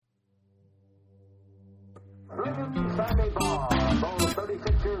Brilliant Sammy Baugh, though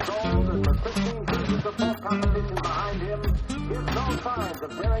 36 years old and with 15 seasons of full competition behind him, gives no signs of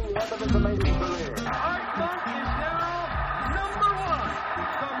nearing the end of his amazing career. Art Monk is now number one,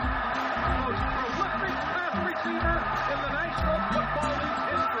 the most prolific pass receiver in the National Football League's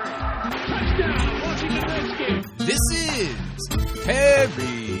history. Touchdown, Washington Redskins. This is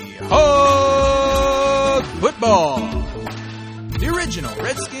Harry Hog Football, the original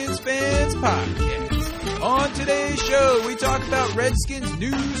Redskins fans podcast. On today's show, we talk about Redskins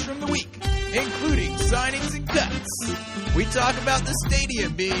news from the week, including signings and cuts. We talk about the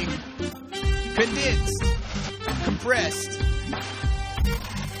stadium being condensed, compressed,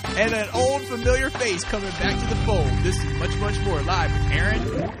 and an old familiar face coming back to the fold. This is much, much more live with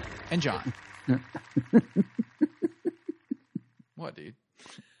Aaron and John. What, dude?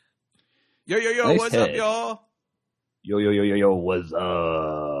 Yo, Nice what's head. up, y'all? Yo, what's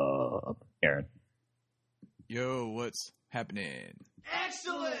up, Aaron? Yo, what's happening?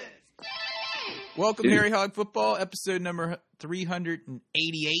 Excellent! Welcome, Dude. Harry Hog Football, episode number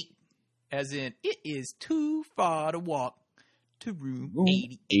 388. As in, it is too far to walk to room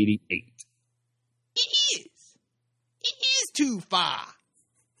 88. 88. It is too far.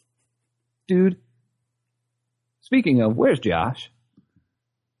 Dude, speaking of, where's Josh?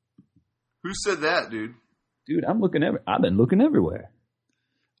 Who said that, dude? Dude, I've been looking everywhere.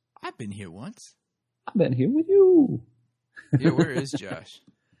 I've been here once. I've been here with you. Yeah, where is Josh?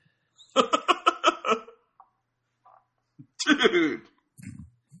 Dude.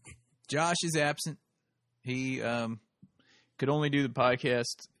 Josh is absent. He could only do the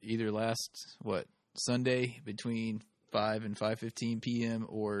podcast either Sunday between 5 and 5:15 p.m.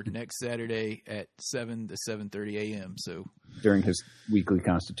 or next Saturday at 7 to 7:30 a.m. So During his weekly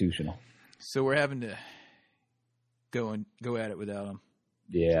constitutional. we're having to go at it without him.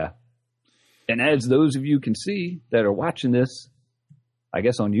 Yeah. And as those of you can see that are watching this, I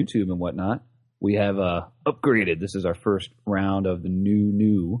guess on YouTube and whatnot, we have upgraded. This is our first round of the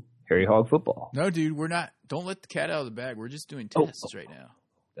new Harry Hog Football. No, dude, we're not. Don't let the cat out of the bag. We're just doing Oh. tests right now.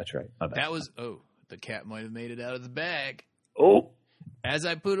 That's right. My bad. The cat might have made it out of the bag. Oh. As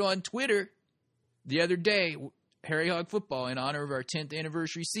I put on Twitter the other day, Harry Hog Football, in honor of our 10th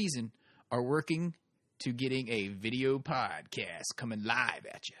anniversary season, are working to getting a video podcast coming live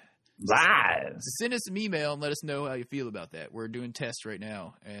at you. Live. So send us some email and let us know how you feel about that. We're doing tests right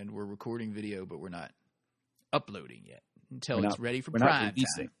now, and we're recording video, but we're not uploading yet until it's ready for prime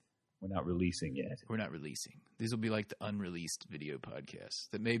time. We're not releasing yet. We're not releasing. These will be like the unreleased video podcasts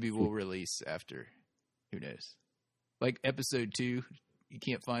that maybe we'll release after. Who knows? Like episode 2, you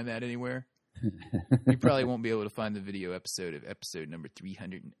can't find that anywhere. You probably won't be able to find the video episode of episode number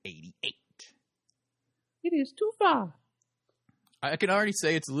 388. It is too far. I can already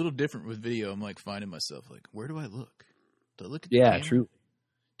say it's a little different with video. I'm like finding myself like, where do I look? Do I look at the Yeah, camera? true.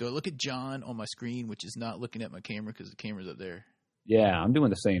 Do I look at John on my screen, which is not looking at my camera because the camera's up there? Yeah, I'm doing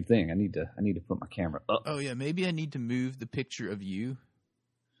the same thing. I need to put my camera up. Oh yeah, maybe I need to move the picture of you,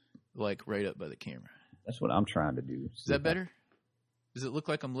 like right up by the camera. That's what I'm trying to do. Is that better? Does it look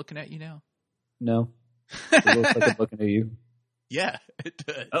like I'm looking at you now? No. It looks like I'm looking at you. Yeah, it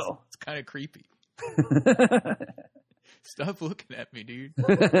does. Oh. It's kind of creepy. Stop looking at me, dude.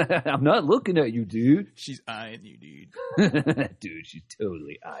 I'm not looking at you, dude. She's eyeing you, dude. Dude, she's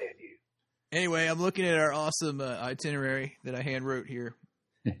totally eyeing you. Anyway, I'm looking at our awesome itinerary that I hand wrote here.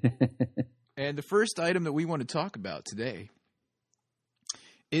 And the first item that we want to talk about today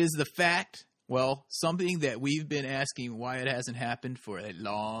is the fact, something that we've been asking why it hasn't happened for a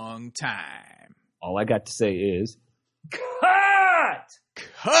long time. All I got to say is, cut!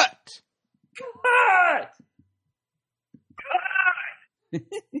 Cut! Cut! Can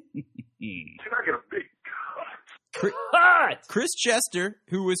I get a big cut? Cut! Chris Chester,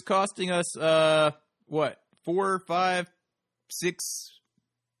 who was costing us, 4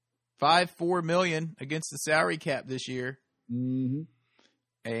 million against the salary cap this year, Mm-hmm.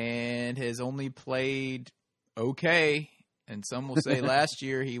 and has only played okay. And some will say last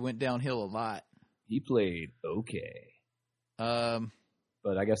year he went downhill a lot. He played okay.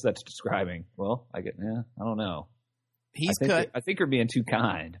 But I guess that's describing, I don't know. he's cut. I think you're being too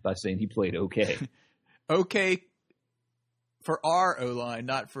kind by saying he played okay. Okay for our O-line,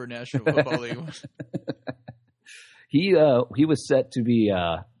 not for National Football League. He was set to be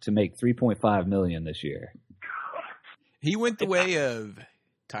to make $3.5 million this year. He went the way of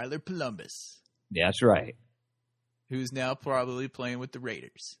Tyler Columbus, Yeah, that's right. who's now probably playing with the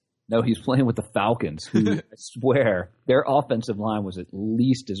Raiders. No, he's playing with the Falcons, who I swear their offensive line was at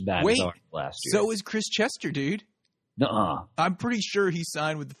least as bad as ours last year. So is Chris Chester, dude. Nuh-uh. I'm pretty sure he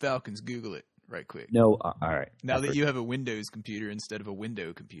signed with the Falcons. Google it right quick. No, all right. Now that you have a Windows computer instead of a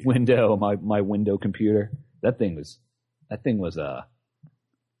window computer. Window, my window computer. That thing was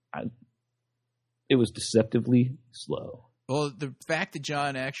it was deceptively slow. Well, the fact that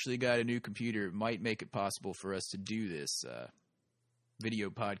John actually got a new computer might make it possible for us to do this video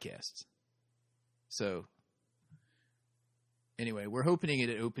podcast. So, anyway, we're hoping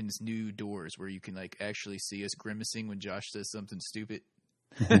it opens new doors where you can like actually see us grimacing when Josh says something stupid.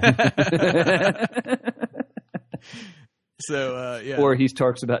 So, yeah. Or he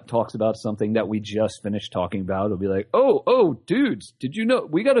talks about something that we just finished talking about. It'll be like, oh, dudes, did you know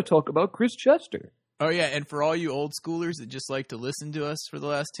we got to talk about Chris Chester? Oh yeah, and for all you old schoolers that just like to listen to us for the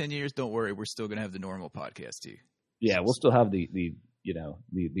last 10 years, don't worry, we're still going to have the normal podcast too. Yeah, we'll still have the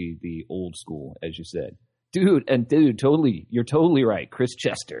old school, as you said. Dude, totally, you're totally right. Chris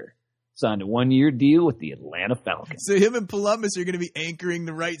Chester signed a 1-year deal with the Atlanta Falcons. So him and Columbus are going to be anchoring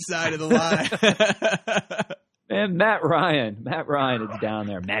the right side of the line. And Matt Ryan is down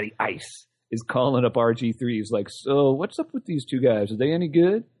there. Matty Ice is calling up RG3. He's like, so what's up with these two guys? Are they any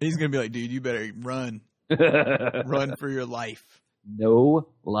good? He's going to be like, dude, you better run. Run for your life. No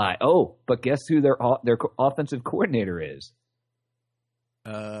lie. Oh, but guess who their offensive coordinator is?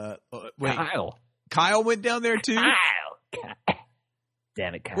 Wait. Kyle. Kyle went down there too? Kyle.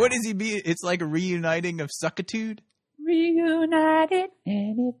 Damn it, Kyle. What does he be? It's like a reuniting of suckitude? Reunited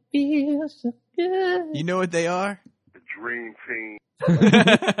and it feels so good. You know what they are? The Dream Team.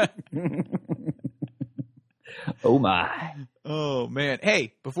 Oh my. Oh man.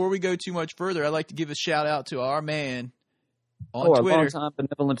 Hey, before we go too much further, I'd like to give a shout out to our man on Twitter. Our longtime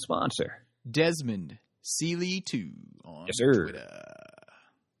benevolent sponsor. Desmond Seeley 2 on Yes, sir. Twitter.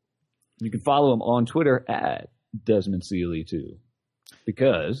 You can follow him on Twitter at Desmond Seeley 2.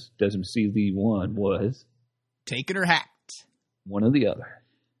 Because Desmond Seeley 1 was taken or hacked. One or the other.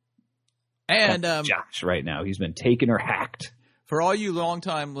 And Josh right now, he's been taken or hacked. For all you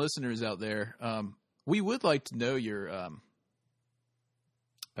longtime listeners out there, we would like to know your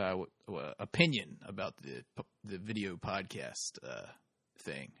opinion about the video podcast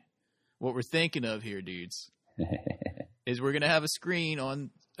thing. What we're thinking of here, dudes, is we're going to have a screen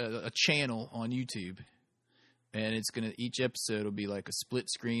on a channel on YouTube, and it's going to each episode will be like a split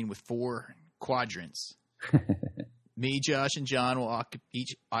screen with 4 quadrants. Me, Josh, and John will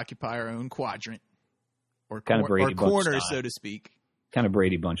each occupy our own quadrant, or kind of Brady or corner, Bunch so to speak. Kind of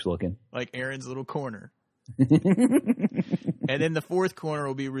Brady Bunch looking, like Aaron's little corner. And then the 4th corner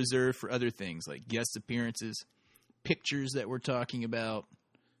will be reserved for other things like guest appearances, pictures that we're talking about,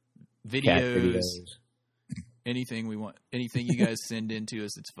 videos. Anything we want, anything you guys send in to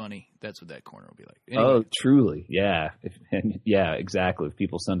us that's funny, that's what that corner will be like. Anyway. Oh, truly. Yeah. Yeah, exactly. If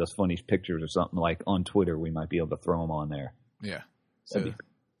people send us funny pictures or something like on Twitter, we might be able to throw them on there. Yeah. So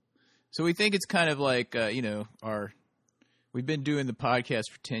we think it's kind of like, we've been doing the podcast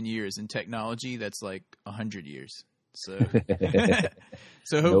for 10 years. In technology, that's like 100 years. So,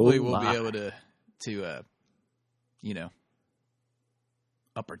 so hopefully we'll be able to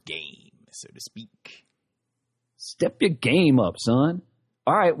up our game, so to speak. Step your game up, son.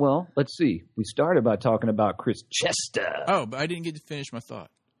 All right, well, let's see. We started by talking about Chris Chester. Oh, but I didn't get to finish my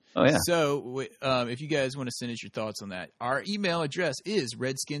thought. Oh, yeah. So if you guys want to send us your thoughts on that, our email address is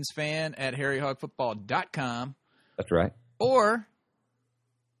redskinsfan@harryhogfootball.com. That's right. Or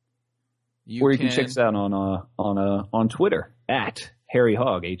you can check us out on Twitter at Harry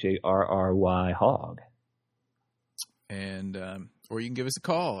Hog, HARRY Hog. And or you can give us a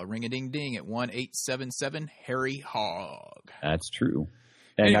call, a ring-a-ding-ding at 1-877-HARRY-HOG. That's true.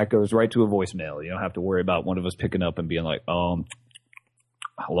 And that goes right to a voicemail. You don't have to worry about one of us picking up and being like,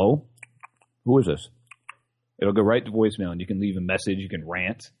 hello? Who is this? It'll go right to voicemail, and you can leave a message. You can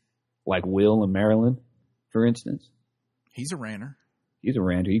rant, like Will in Maryland, for instance. He's a ranter. He's a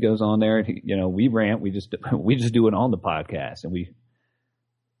ranter. He goes on there, and we rant. We just do it on the podcast, and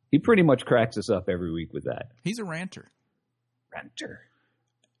he pretty much cracks us up every week with that. He's a ranter.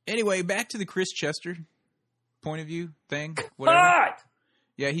 Anyway, back to the Chris Chester point of view thing. Whatever. Cut!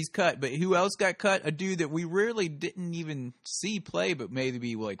 Yeah, he's cut. But who else got cut? A dude that we rarely didn't even see play, but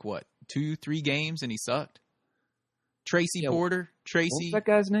maybe like 2-3 games, and he sucked. Tracy Porter. What was that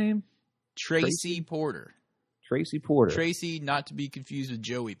guy's name? Tracy Porter. Tracy Porter. Tracy, not to be confused with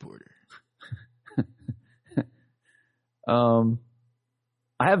Joey Porter. I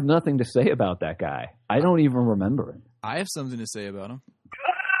have nothing to say about that guy. I don't even remember him. I have something to say about him.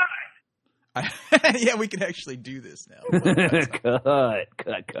 Yeah, we can actually do this now. Cut.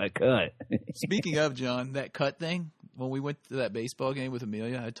 Speaking of, John, that cut thing, when we went to that baseball game with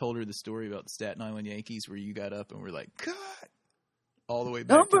Amelia, I told her the story about the Staten Island Yankees where you got up and were like, cut! all the way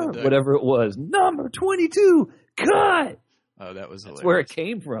back to the whatever it was, number 22, cut. Oh, that was hilarious. That's where it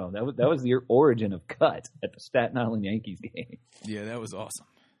came from. That was the origin of cut at the Staten Island Yankees game. Yeah, that was awesome.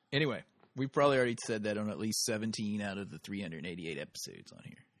 Anyway, we probably already said that on at least 17 out of the 388 episodes on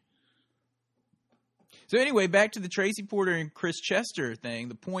here. So anyway, back to the Tracy Porter and Chris Chester thing.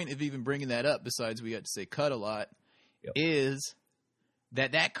 The point of even bringing that up, besides we got to say cut a lot, is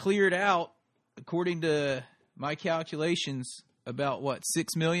that cleared out, according to my calculations, about what, $6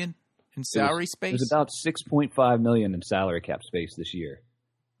 million in salary space? It was about $6.5 million in salary cap space this year,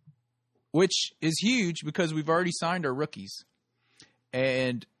 which is huge because we've already signed our rookies.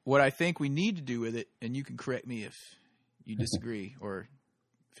 And what I think we need to do with it, and you can correct me if you disagree, or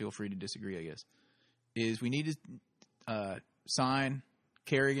feel free to disagree, I guess, is we need to sign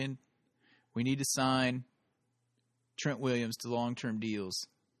Kerrigan. We need to sign Trent Williams to long-term deals.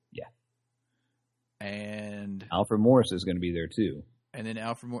 Yeah. And Alfred Morris is going to be there too. And then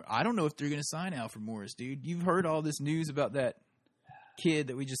Alfred Morris. I don't know if they're going to sign Alfred Morris, dude. You've heard all this news about that kid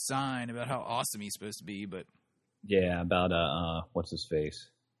that we just signed, about how awesome he's supposed to be, but yeah, about what's his face?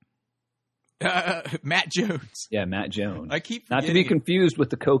 Matt Jones. Yeah, Matt Jones. I keep not to be confused with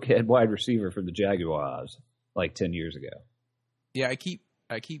the cokehead wide receiver for the Jaguars like 10 years ago. Yeah, I keep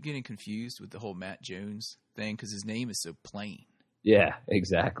getting confused with the whole Matt Jones thing because his name is so plain. Yeah,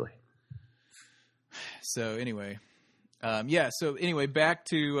 exactly. So anyway, back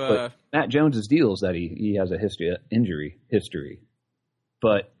to but Matt Jones's deal is that he has a injury history.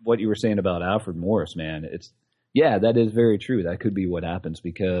 But what you were saying about Alfred Morris, man, that is very true. That could be what happens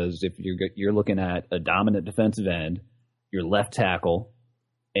because if you're looking at a dominant defensive end, your left tackle,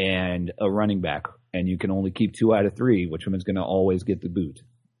 and a running back, and you can only keep 2 out of 3, which one's going to always get the boot?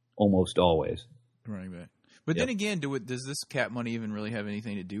 Almost always. Running back. But then again, does this cap money even really have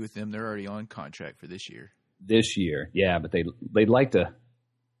anything to do with them? They're already on contract for this year. This year, yeah, but they'd like to.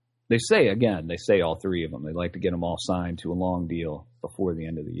 They say all 3 of them. They'd like to get them all signed to a long deal before the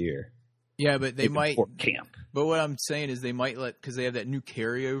end of the year. Yeah, but they might camp. But what I'm saying is they might because they have that new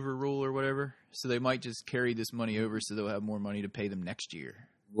carryover rule or whatever. So they might just carry this money over so they'll have more money to pay them next year.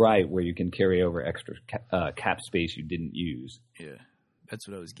 Right, where you can carry over extra cap space you didn't use. Yeah, that's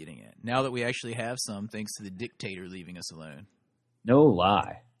what I was getting at. Now that we actually have some, thanks to the dictator leaving us alone. No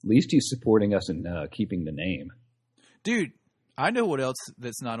lie. At least he's supporting us in keeping the name. Dude, I know what else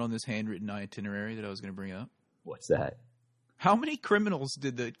that's not on this handwritten itinerary that I was going to bring up. What's that? How many criminals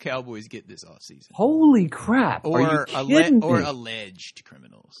did the Cowboys get this offseason? Holy crap. Are you kidding me? Or alleged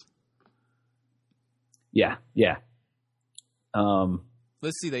criminals. Yeah.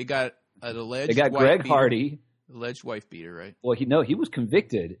 Let's see. They got an alleged They got Greg Hardy. Alleged wife beater, right? Well, he was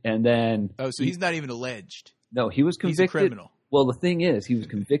convicted, and then... Oh, so he's not even alleged. No, he was convicted. He's a criminal. Well, the thing is, he was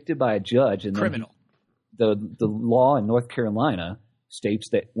convicted by a judge. And criminal. Then the law in North Carolina states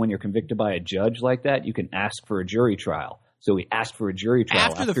that when you're convicted by a judge like that, you can ask for a jury trial. So he asked for a jury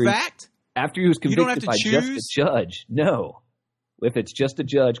trial. After the fact? After he was convicted by just a judge. No. If it's just a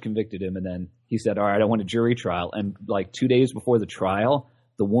judge convicted him, and then he said, all right, I want a jury trial. And like 2 days before the trial,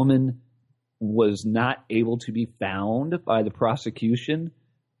 the woman was not able to be found by the prosecution.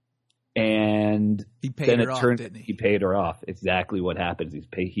 And he paid her off, didn't he? He paid her off. Exactly what happens.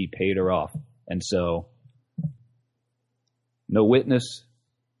 He paid her off. And so, no witness.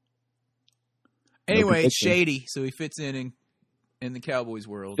 Anyway, it's shady, so he fits in the Cowboys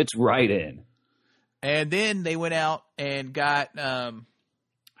world. Fits right in. And then they went out and got,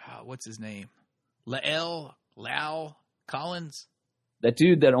 what's his name? Lau Collins? That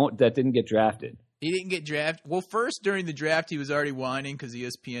dude that didn't get drafted. He didn't get drafted. Well, first, during the draft, he was already whining because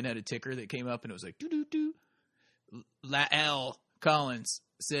ESPN had a ticker that came up, and it was like, doo-doo-doo. Lau Collins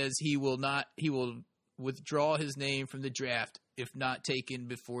says he will withdraw his name from the draft if not taken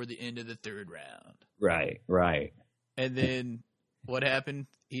before the end of the 3rd round. Right. And then what happened?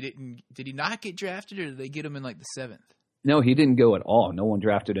 Did he not get drafted, or did they get him in like the 7th? No, he didn't go at all. No one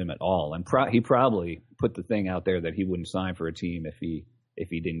drafted him at all. And he probably put the thing out there that he wouldn't sign for a team if he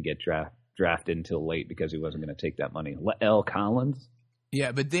didn't get drafted until late because he wasn't going to take that money. L. Collins?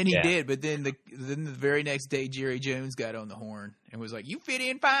 Yeah, but then he did. But then the very next day, Jerry Jones got on the horn and was like, "You fit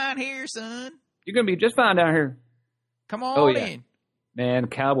in fine here, son. You're going to be just fine down here. Come on in." Man,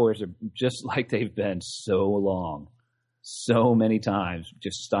 Cowboys are just like they've been so long. So many times.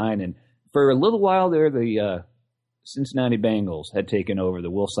 Just signing. For a little while there, the Cincinnati Bengals had taken over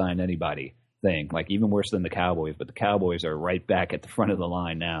the we'll sign anybody thing, like even worse than the Cowboys. But the Cowboys are right back at the front of the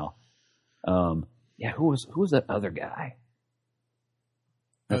line now. Who was that other guy?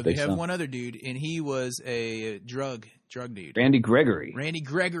 Oh, they have one other dude, and he was a drug dude. Randy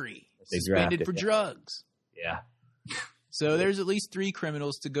Gregory. Suspended for drugs. Yeah. So there's at least 3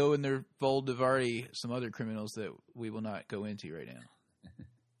 criminals to go in their fold of already some other criminals that we will not go into right now.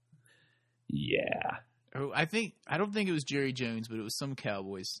 Yeah. Oh, I don't think it was Jerry Jones, but it was some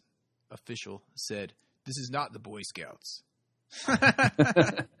Cowboys official said, "This is not the Boy Scouts."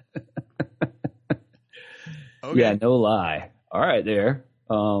 Okay. Yeah, no lie. All right, there.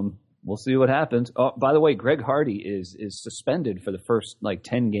 We'll see what happens. Oh, by the way, Greg Hardy is suspended for the first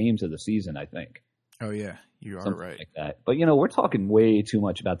 10 games of the season, I think. Oh yeah, you are Something right. like that. But we're talking way too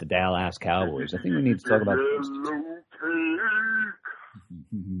much about the Dallas Cowboys. I think we need to talk about.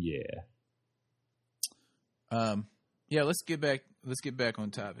 Yeah. Yeah. Let's get back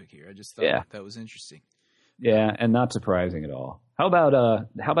on topic here. I just thought that was interesting. Yeah, and not surprising at all. How about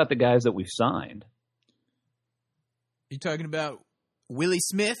the guys that we've signed? You talking about Willie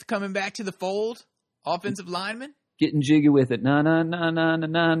Smith coming back to the fold, offensive lineman? Getting jiggy with it. Na na na na na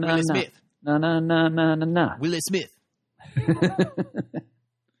na na. Willie Smith. Na na na na na na. Willie Smith.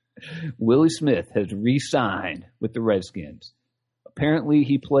 Willie Smith has re-signed with the Redskins. Apparently,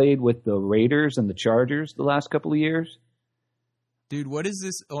 he played with the Raiders and the Chargers the last couple of years. Dude, what is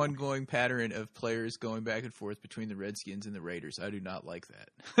this ongoing pattern of players going back and forth between the Redskins and the Raiders? I do not like that.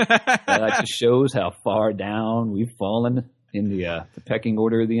 That just shows how far down we've fallen in the pecking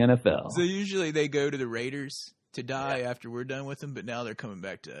order of the NFL. So usually they go to the Raiders to die after we're done with them, but now they're coming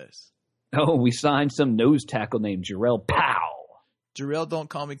back to us. Oh, we signed some nose tackle named Jarrell Powell. Jarrell, don't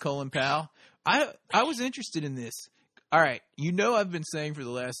call me Colin Powell. I was interested in this. All right, I've been saying for the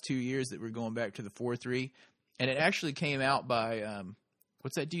last 2 years that we're going back to the 4-3. And it actually came out by,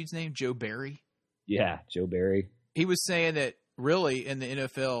 what's that dude's name? Joe Barry? Yeah, Joe Barry. He was saying that really in the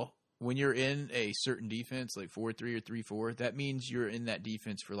NFL, when you're in a certain defense, like 4-3 or 3-4, that means you're in that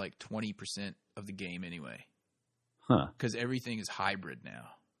defense for 20% of the game anyway. Huh. Because everything is hybrid now.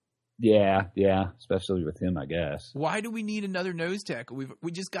 Yeah, especially with him, I guess. Why do we need another nose tackle?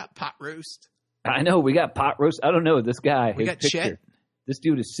 We just got pot roast. I know, we got pot roast. I don't know, this guy. We got Chet. This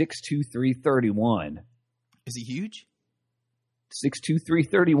dude is 6'2", 331. Is he huge? 6'2",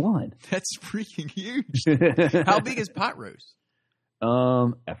 331. That's freaking huge. How big is pot roast?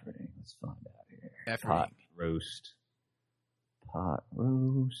 Efforting. Let's find out here. Efforting. Pot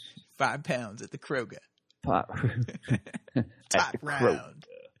roast. 5 pounds at the Kroger. Pot roast. Top round.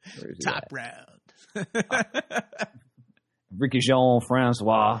 Top round. Ricky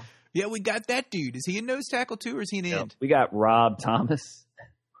Jean-Francois. Yeah, we got that dude. Is he a nose tackle too, or is he an end? We got Rob Thomas.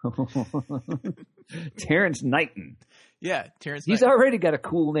 Terrence Knighton. Yeah, Terrence He's Knighton. already got a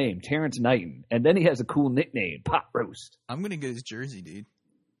cool name, Terrence Knighton. And then he has a cool nickname, Pot Roast. I'm going to get his jersey, dude.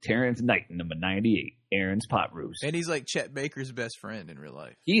 Terrence Knighton, number 98, Aaron's Pot Roast. And he's like Chet Baker's best friend in real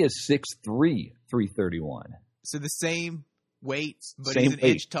life. He is 6'3", 331. So the same weight, but Same he's an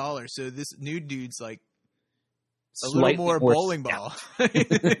weight. inch taller. So this new dude's like a Slightly little more bowling ball.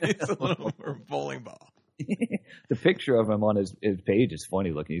 It's a little more bowling ball. The picture of him on his page is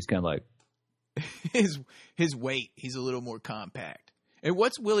funny looking. He's kind of like, His weight, he's a little more compact. And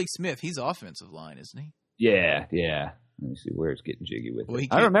what's Willie Smith? He's offensive line, isn't he? yeah. Let me see where it's Getting Jiggy with Well, it. he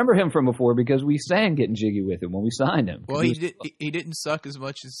I can't- remember him from before because we sang Getting Jiggy with him when we signed him. Well, he didn't suck as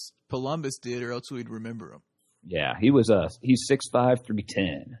much as Columbus did, or else we'd remember him. Yeah, he's 6'5",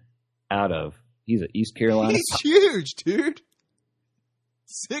 310. He's an East Carolina. He's huge, dude.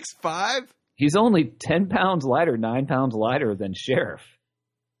 6'5". He's only 10 pounds lighter, 9 pounds lighter than Sheriff.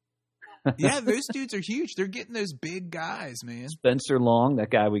 Yeah, those dudes are huge. They're getting those big guys, man. Spencer Long, that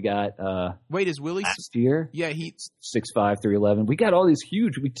guy we got Wait, is Willie? last year, Yeah, he. 6'5", 311. We got all these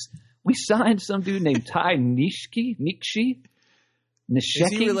huge. We signed some dude named Ty Nishki. Is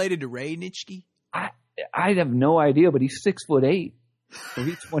he related to Ray Nitschke? I have no idea, but he's 6'8". So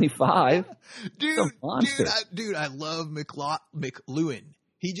he's 25. Dude, Some monster. I love McLuhan.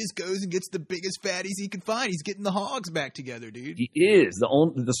 He just goes and gets the biggest fatties he can find. He's getting the hogs back together, dude. He is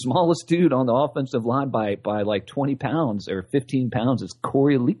the smallest dude on the offensive line by like 20 pounds or 15 pounds is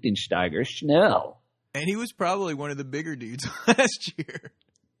Corey Lichtensteiger Schnell. And he was probably one of the bigger dudes last year.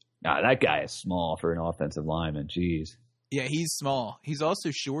 Nah, that guy is small for an offensive lineman. Jeez. Yeah, he's small. He's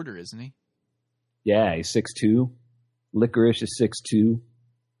also shorter, isn't he? Yeah, he's 6'2". Licorice is 6'2".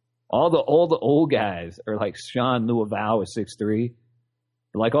 All the old guys are like Sean Louaval is 6'3".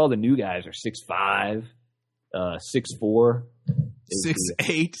 Like all the new guys are 6'5", 6'4".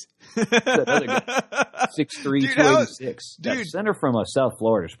 6'8". That other guy, 6'3", Dude, 286. That dude. center from South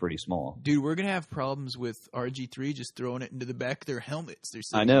Florida is pretty small. Dude, we're going to have problems with RG3 just throwing it into the back of their helmets. They're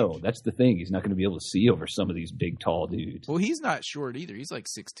so I know. huge. That's the thing. He's not going to be able to see over some of these big, tall dudes. Well, he's not short either. He's like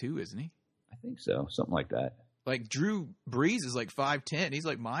 6'2", isn't he? I think so. Something like that. Like Drew Brees is like 5'10". He's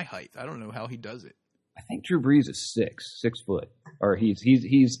like my height. I don't know how he does it. I think Drew Brees is 6 foot, or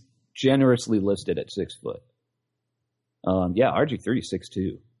he's generously listed at 6 foot. RG3 is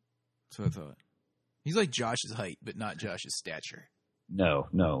 6'2". That's what I thought. He's like Josh's height, but not Josh's stature.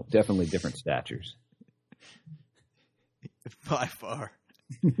 No, definitely different statures. By far.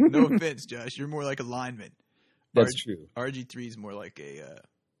 No offense, Josh. You're more like a lineman. That's true. RG3 is more like a,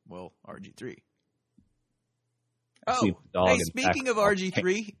 RG3. See Oh, hey, speaking of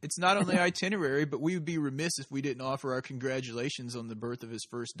RG3, it's not on the itinerary, but we would be remiss if we didn't offer our congratulations on the birth of his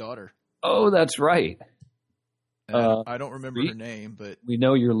first daughter. Oh, that's right. I don't remember her name, but... We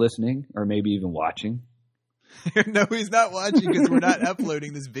know you're listening, or maybe even watching. No, he's not watching because we're not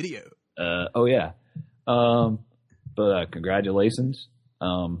uploading this video. Yeah. But congratulations.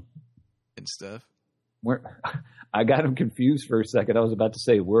 And stuff. I got him confused for a second. I was about to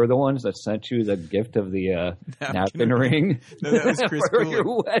say, we're the ones that sent you the gift of the napkin ring. No, that was Chris for Cooley.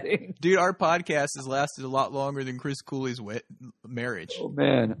 Your wedding. Dude, our podcast has lasted a lot longer than Chris Cooley's marriage. Oh,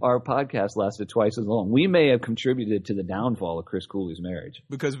 man. Our podcast lasted twice as long. We may have contributed to the downfall of Chris Cooley's marriage.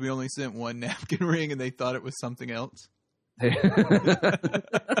 Because we only sent one napkin ring and they thought it was something else. Who do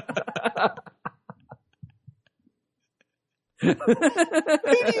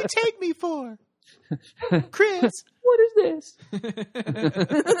you take me for? Chris, what is this?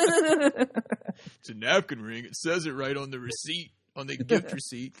 It's a napkin ring. It says it right on the receipt, on the gift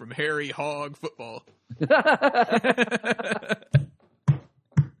receipt from Harry Hog Football.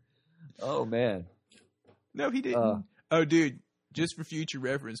 Oh, man. No, he didn't. Oh, dude, just for future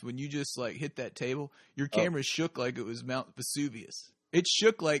reference, when you just hit that table, your camera shook like it was Mount Vesuvius. It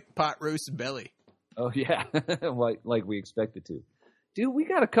shook like pot roast belly. Oh, yeah. like we expected to. Dude, we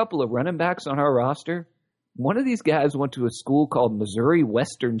got a couple of running backs on our roster. One of these guys went to a school called Missouri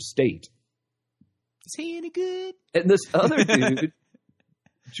Western State. Is he any good? And this other dude,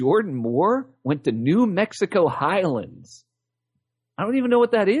 Jordan Moore, went to New Mexico Highlands. I don't even know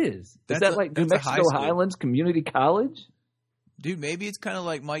what that is. Is that like New Mexico Highlands Community College? Dude, maybe it's kind of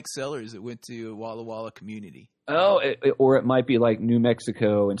like Mike Sellers that went to Walla Walla Community. Oh, or it might be like New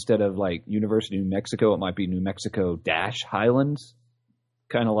Mexico instead of like University of New Mexico. It might be New Mexico Highlands.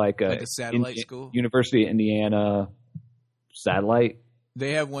 Kind of like a satellite school? University of Indiana satellite.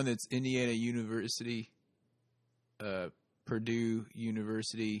 They have one that's Indiana University, Purdue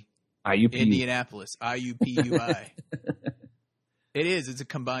University, IUPU. Indianapolis, IUPUI. It is. It's a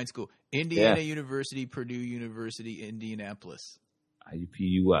combined school. Indiana University, Purdue University, Indianapolis.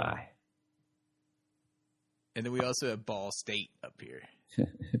 IUPUI. And then we also have Ball State up here.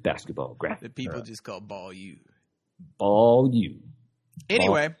 Basketball, graphic. That people just call Ball U. Ball U.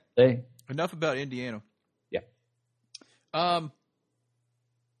 Anyway, Ball enough about Indiana. Yeah. So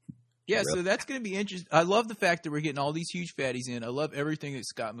that's going to be interesting. I love the fact that we're getting all these huge fatties in. I love everything that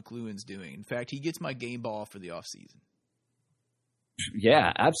Scott McCloughan's doing. In fact, he gets my game ball for the offseason.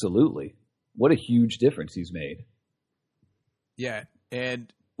 Yeah, absolutely. What a huge difference he's made. Yeah,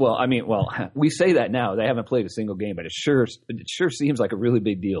 and... Well, we say that now. They haven't played a single game, but it sure seems like a really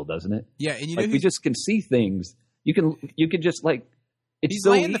big deal, doesn't it? Yeah, and you know we just can see things. You can just it's he's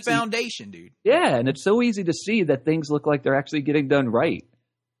so laying easy. The foundation, dude. Yeah, and it's so easy to see that things look like they're actually getting done right.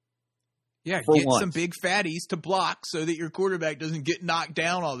 Yeah, get some big fatties to block so that your quarterback doesn't get knocked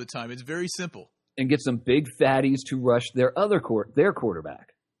down all the time. It's very simple. And get some big fatties to rush their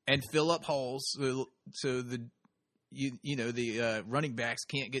quarterback. And fill up holes so the the running backs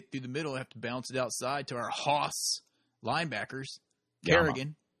can't get through the middle, have to bounce it outside to our Hoss linebackers,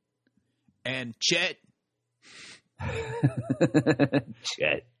 Kerrigan and Chet.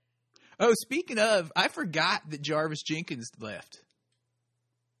 Chet. Oh, speaking of, I forgot that Jarvis Jenkins left.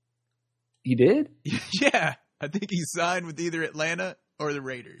 He did? Yeah. I think he signed with either Atlanta or the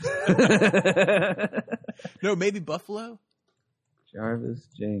Raiders. No, maybe Buffalo? Jarvis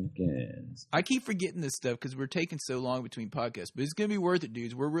Jenkins. I keep forgetting this stuff because we're taking so long between podcasts, but it's going to be worth it,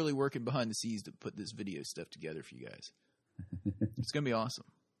 dudes. We're really working behind the scenes to put this video stuff together for you guys. It's going to be awesome.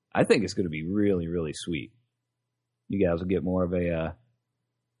 I think it's going to be really, really sweet. You guys will get more of a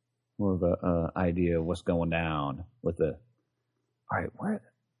idea of what's going down with the.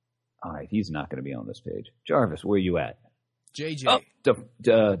 All right, he's not going to be on this page. Jarvis, where you at? JJ.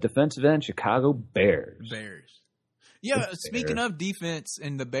 Oh, defensive end, Chicago Bears. Yeah, speaking of defense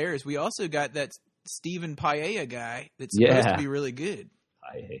and the Bears, we also got that Stephen Paella guy that's supposed to be really good.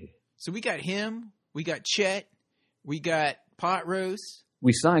 Paella. So we got him. We got Chet. We got Pot Roast.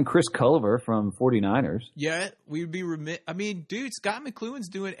 We signed Chris Culver from 49ers. Yeah, we would be I mean, dude, Scott McCloughan's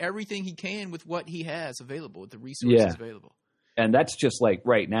doing everything he can with what he has available, with the resources available. And that's just like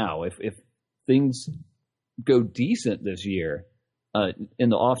right now. If things go decent this year, in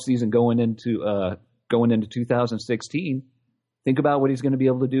the offseason going into going into 2016, think about what he's going to be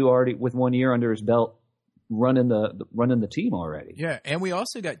able to do already with 1 year under his belt, running the team already. Yeah, and we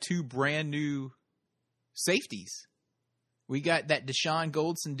also got 2 brand new safeties. We got that Deshaun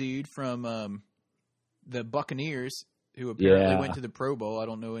Goldson dude from the Buccaneers, who apparently went to the Pro Bowl. I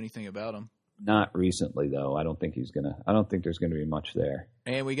don't know anything about him. Not recently, though. I don't think there's going to be much there.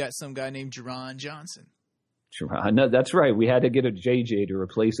 And we got some guy named Jerron Johnson. No, that's right. We had to get a JJ to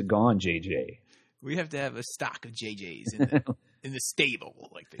replace a gone JJ. We have to have a stock of JJs in the stable,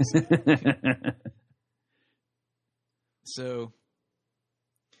 like they say. So,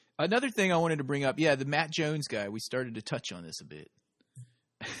 another thing I wanted to bring up, the Matt Jones guy. We started to touch on this a bit.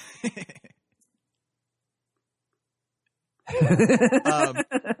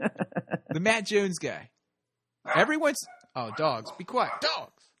 The Matt Jones guy. Dogs, be quiet,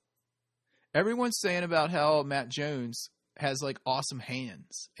 dogs. Everyone's saying about how Matt Jones has like awesome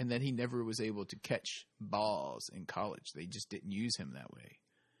hands and that he never was able to catch balls in college. They just didn't use him that way.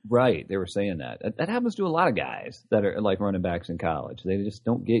 Right. They were saying that. That happens to a lot of guys that are like running backs in college. They just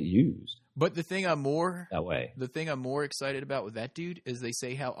don't get used. But the thing I'm more excited about with that dude is they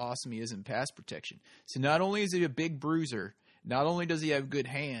say how awesome he is in pass protection. So not only is he a big bruiser, not only does he have good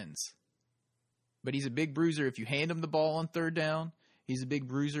hands, but he's a big bruiser if you hand him the ball on third down. He's a big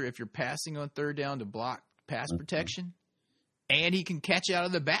bruiser if you're passing on third down to block pass protection. And he can catch out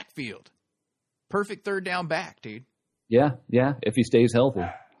of the backfield. Perfect third down back, dude. Yeah, if he stays healthy.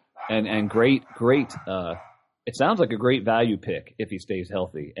 And great. It sounds like a great value pick if he stays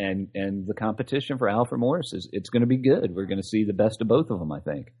healthy. And the competition for Alfred Morris it's going to be good. We're going to see the best of both of them, I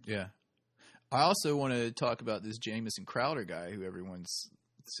think. Yeah. I also want to talk about this Jamison Crowder guy who everyone's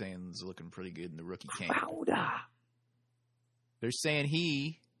saying is looking pretty good in the rookie camp. Crowder. They're saying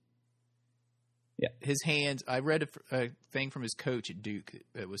his hands. I read a thing from his coach at Duke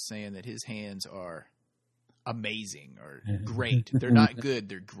that was saying that his hands are amazing or great. They're not good.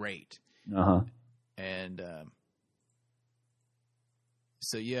 They're great. Uh-huh. And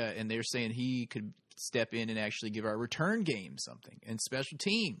and they're saying he could step in and actually give our return game something and special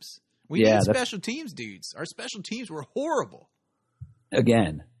teams. We need special teams dudes. Our special teams were horrible.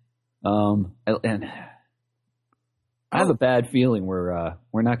 Again. And I have a bad feeling we're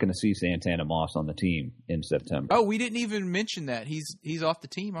not going to see Santana Moss on the team in September. Oh, we didn't even mention that. He's off the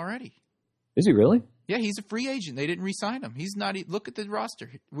team already. Is he really? Yeah, he's a free agent. They didn't re-sign him. He's not. Look at the roster.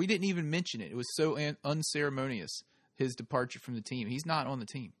 We didn't even mention it. It was so unceremonious, his departure from the team. He's not on the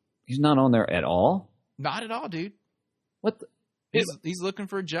team. He's not on there at all? Not at all, dude. What? He's looking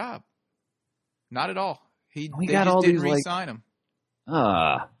for a job. Not at all. They got just all didn't these, re-sign him.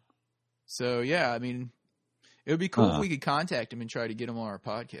 So, yeah, I mean, it would be cool if we could contact him and try to get him on our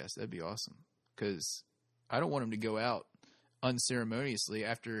podcast. That'd be awesome. Because I don't want him to go out unceremoniously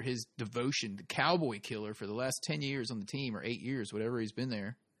after his devotion, the cowboy killer for the last 10 years on the team, or 8 years, whatever he's been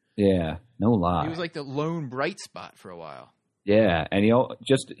there. Yeah, no lie. He was like the lone bright spot for a while. Yeah, and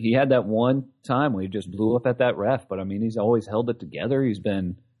he had that one time where he just blew up at that ref, but I mean, he's always held it together. He's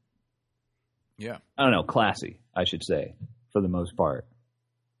been, I don't know, classy, I should say, for the most part.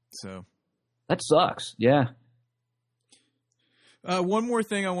 So that sucks. Yeah. One more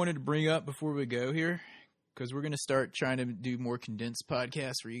thing I wanted to bring up before we go here, because we're going to start trying to do more condensed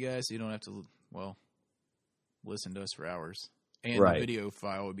podcasts for you guys, so you don't have to, listen to us for hours. And the video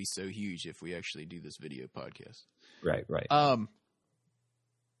file would be so huge if we actually do this video podcast. Right.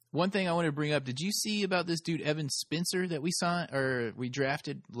 One thing I wanted to bring up, did you see about this dude Evan Spencer that we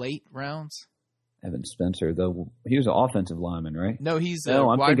drafted late rounds? Evan Spencer, though, he was an offensive lineman, right? No, he's a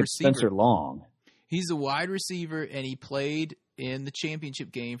wide receiver. Spencer Long. He's a wide receiver, and he played in the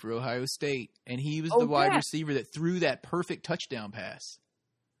championship game for Ohio State, and he was the wide receiver that threw that perfect touchdown pass.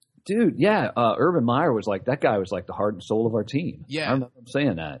 Dude, yeah, Urban Meyer was like, that guy was like the heart and soul of our team. Yeah. I remember him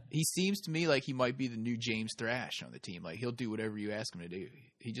saying that. He seems to me like he might be the new James Thrash on the team. Like, he'll do whatever you ask him to do.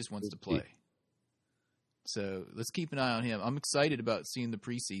 He just wants to play. So let's keep an eye on him. I'm excited about seeing the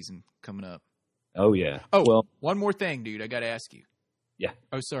preseason coming up. Oh, yeah. Oh, well, one more thing, dude. I got to ask you. Yeah.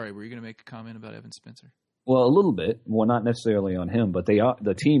 Oh, sorry. Were you going to make a comment about Evan Spencer? Well, a little bit. Well, not necessarily on him, but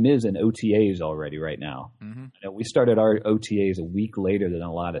the team is in OTAs already right now. Mm-hmm. We started our OTAs a week later than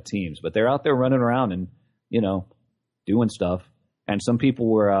a lot of teams, but they're out there running around and, doing stuff. And some people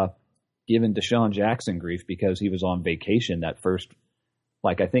were giving Deshaun Jackson grief because he was on vacation that first,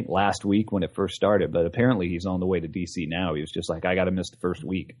 I think last week when it first started, but apparently he's on the way to D.C. now. He was just like, I got to miss the first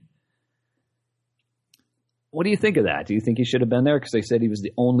week. What do you think of that? Do you think he should have been there? Because they said he was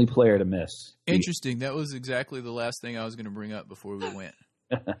the only player to miss. Interesting. That was exactly the last thing I was going to bring up before we went.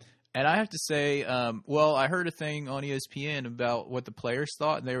 And I have to say, I heard a thing on ESPN about what the players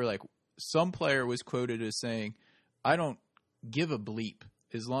thought, and they were like, some player was quoted as saying, "I don't give a bleep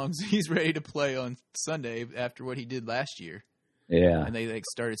as long as he's ready to play on Sunday after what he did last year." Yeah. And they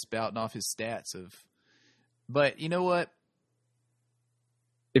started spouting off his stats of. But you know what?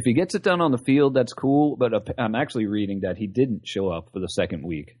 If he gets it done on the field, that's cool. But I'm actually reading that he didn't show up for the second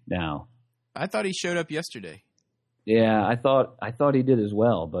week now. I thought he showed up yesterday. Yeah, I thought he did as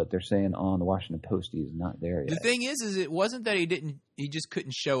well, but they're saying on the Washington Post he's not there yet. The thing is it wasn't that he just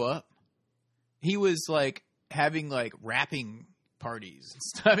couldn't show up. He was like having like rapping parties and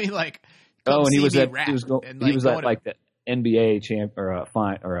stuff. I mean, like, and he was at the NBA champ or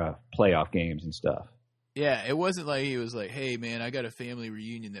playoff games and stuff. Yeah, it wasn't like he was like, "Hey man, I got a family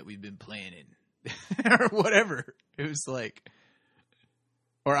reunion that we've been planning," or whatever. It was like,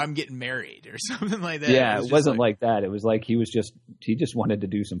 or I'm getting married or something like that. Yeah, it wasn't like that. It was like he just wanted to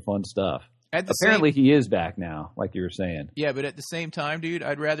do some fun stuff. Apparently he is back now, like you were saying. Yeah, but at the same time, dude,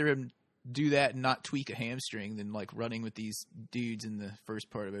 I'd rather him do that and not tweak a hamstring than like running with these dudes in the first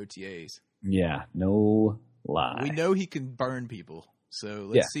part of OTAs. Yeah, no lie. We know he can burn people, so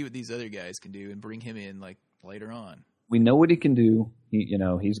let's see what these other guys can do and bring him in like later on. We know what he can do.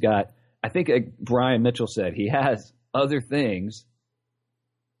 He's got. I think Brian Mitchell said he has other things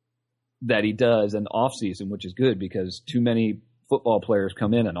that he does in the off season, which is good because too many football players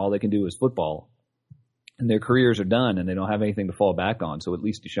come in and all they can do is football, and their careers are done and they don't have anything to fall back on. So at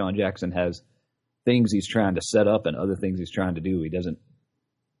least Deshaun Jackson has things he's trying to set up and other things he's trying to do. He doesn't.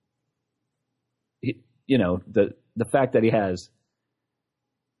 The fact that he has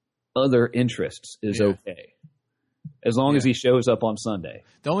other interests is okay. As long as he shows up on Sunday.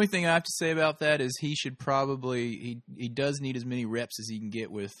 The only thing I have to say about that is he should probably he does need as many reps as he can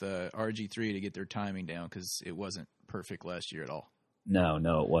get with RG3 to get their timing down because it wasn't perfect last year at all. No,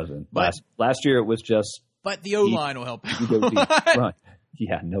 it wasn't. But, last year it was just. But the O-line will help out. Right.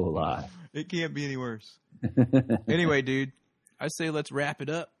 Yeah, no lie. It can't be any worse. Anyway, dude, I say let's wrap it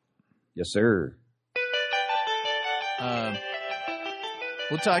up. Yes, sir.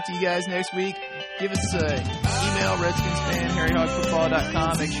 We'll talk to you guys next week. Give us an email,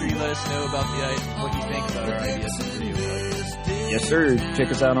 RedskinsFan@harryhogfootball.com. Make sure you let us know about what you think about our ideas for video. Yes, sir.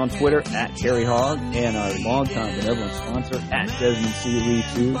 Check us out on Twitter @HarryHog and our longtime benevolent sponsor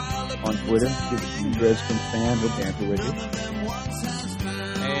 @DesmondC.Lee2 on Twitter. Give us a Redskins fan. We'll banter with you.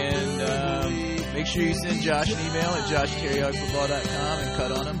 And make sure you send Josh an email at josh@harryhogfootball.com and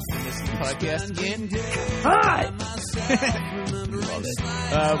cut on him and listen to the podcast again. Hi!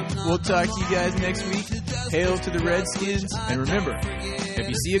 We'll talk to you guys next week. Hail to the Redskins. And remember, if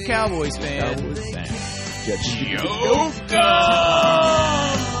you see a Cowboys fan, Joke!